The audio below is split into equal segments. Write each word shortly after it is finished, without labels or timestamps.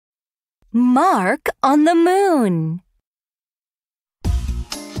Mark on the moon.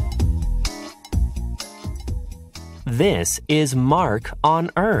 This is Mark on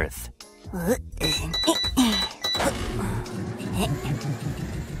Earth.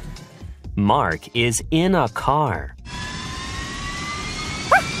 Mark is in a car.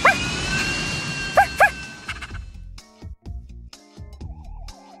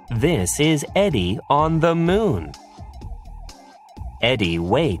 This is Eddie on the moon. Eddie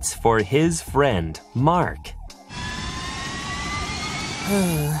waits for his friend, Mark.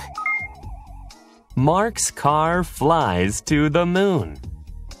 Mark's car flies to the moon.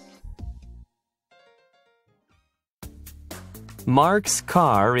 Mark's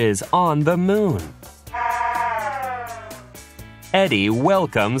car is on the moon. Eddie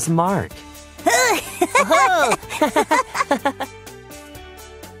welcomes Mark.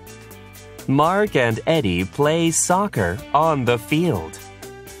 Mark and Eddie play soccer on the field.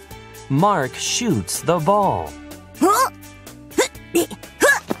 Mark shoots the ball.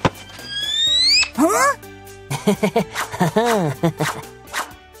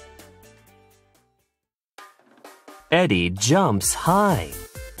 Eddie jumps high.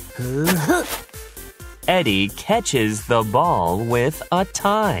 Eddie catches the ball with a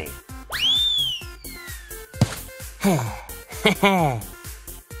tie.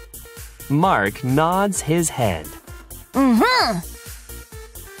 Mark nods his head.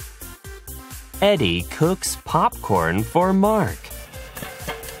 Eddie cooks popcorn for Mark.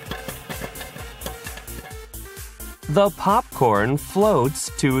 The popcorn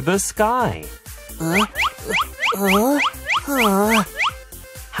floats to the sky.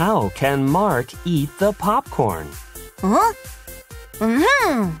 How can Mark eat the popcorn?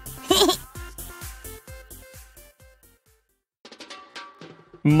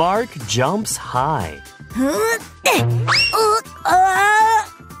 Mark jumps high.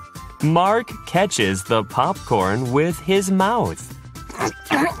 Mark catches the popcorn with his mouth.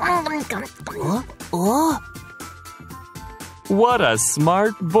 What a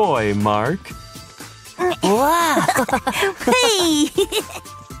smart boy, Mark. Wow! Hey!